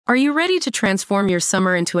Are you ready to transform your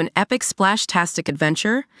summer into an epic splash-tastic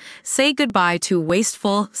adventure? Say goodbye to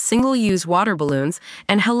wasteful, single-use water balloons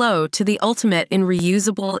and hello to the ultimate in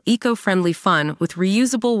reusable, eco-friendly fun with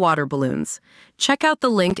reusable water balloons. Check out the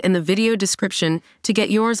link in the video description to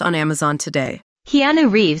get yours on Amazon today.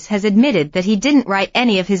 Keanu Reeves has admitted that he didn't write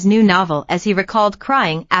any of his new novel as he recalled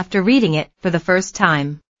crying after reading it for the first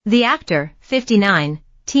time. The actor, 59,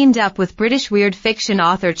 teamed up with British weird fiction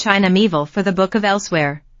author Keanu Reeves for the Book of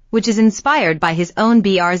Elsewhere, which is inspired by his own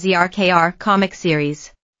bracelet comic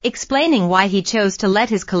series. Explaining why he chose to let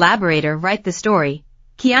his collaborator write the story,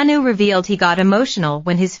 Keanu revealed he got emotional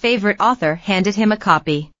when his favorite author handed him a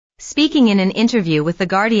copy. Speaking in an interview with The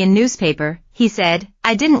Guardian newspaper, he said,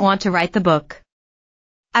 "I didn't want to write the book.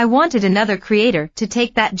 I wanted another creator to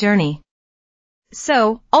take that journey.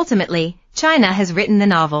 So, ultimately, China has written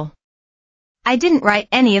the novel. I didn't write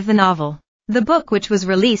any of the novel." The book, which was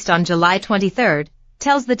released on July 23,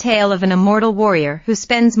 tells the tale of an immortal warrior who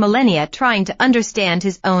spends millennia trying to understand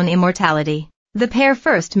his own immortality. The pair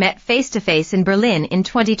first met face-to-face in Berlin in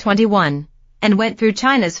 2021, and went through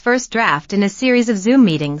China's first draft in a series of Zoom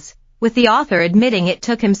meetings, with the author admitting it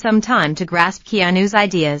took him some time to grasp Keanu's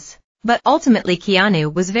ideas. But ultimately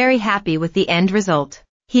Keanu was very happy with the end result.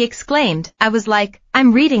 He exclaimed, "I was like,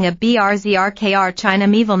 I'm reading a bracelet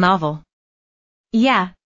Keanu Reeves novel. Yeah.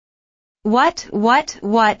 What?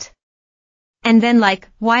 And then like,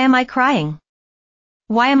 why am I crying?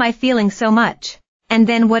 Why am I feeling so much? And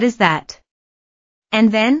then what is that?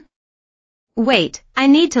 And then? Wait, I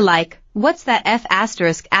need to like, what's that *****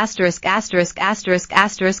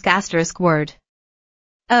 word?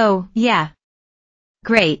 Oh, yeah.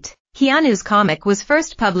 Great." Keanu's comic was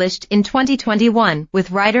first published in 2021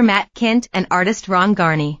 with writer Matt Kindt and artist Ron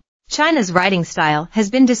Garney. China's writing style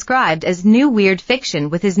has been described as new weird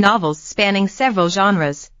fiction, with his novels spanning several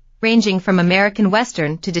genres, ranging from American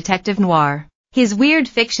Western to detective noir. His weird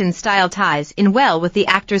fiction style ties in well with the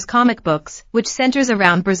actor's comic books, which centers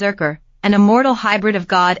around Berserker, an immortal hybrid of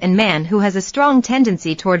god and man who has a strong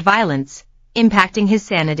tendency toward violence, impacting his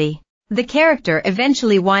sanity. The character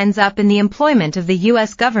eventually winds up in the employment of the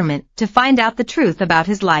U.S. government to find out the truth about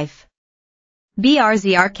his life.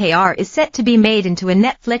 bracelet is set to be made into a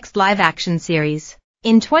Netflix live-action series.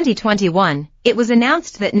 In 2021, it was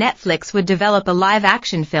announced that Netflix would develop a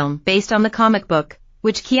live-action film based on the comic book,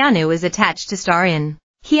 which Keanu is attached to star in.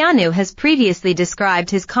 Keanu has previously described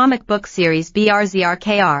his comic book series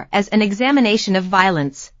bracelet as an examination of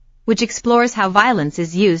violence, which explores how violence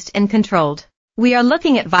is used and controlled. "We are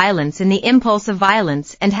looking at violence and the impulse of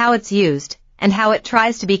violence and how it's used, and how it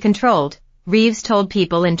tries to be controlled," Reeves told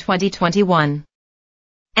People in 2021.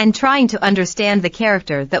 "And trying to understand the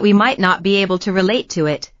character that we might not be able to relate to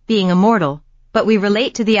it, being immortal, but we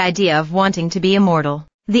relate to the idea of wanting to be immortal."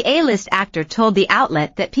 The A-list actor told the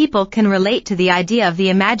outlet that people can relate to the idea of the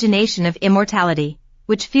imagination of immortality,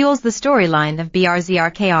 which fuels the storyline of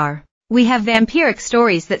bracelet. "We have vampiric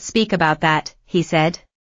stories that speak about that," he said.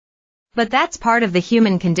 "But that's part of the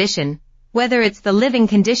human condition, whether it's the living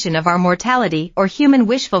condition of our mortality or human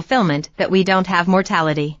wish fulfillment that we don't have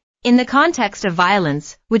mortality. In the context of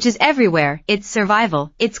violence, which is everywhere, it's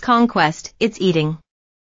survival, it's conquest, it's eating.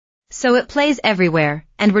 So it plays everywhere,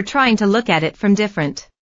 and we're trying to look at it from different.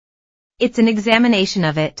 It's an examination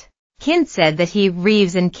of it." Kindt said that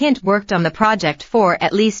Reeves and Kindt worked on the project for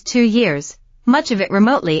at least 2 years, much of it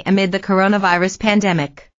remotely amid the coronavirus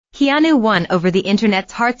pandemic. Keanu won over the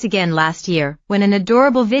internet's hearts again last year when an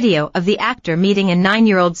adorable video of the actor meeting a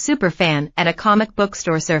 9-year-old superfan at a comic book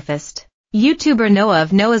store surfaced. YouTuber Noah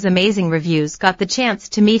of Noah's Amazing Reviews got the chance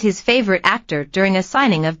to meet his favorite actor during a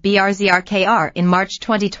signing of bracelet in March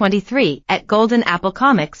 2023 at Golden Apple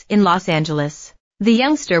Comics in Los Angeles. The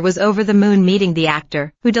youngster was over the moon meeting the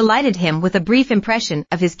actor, who delighted him with a brief impression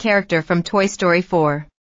of his character from Toy Story 4.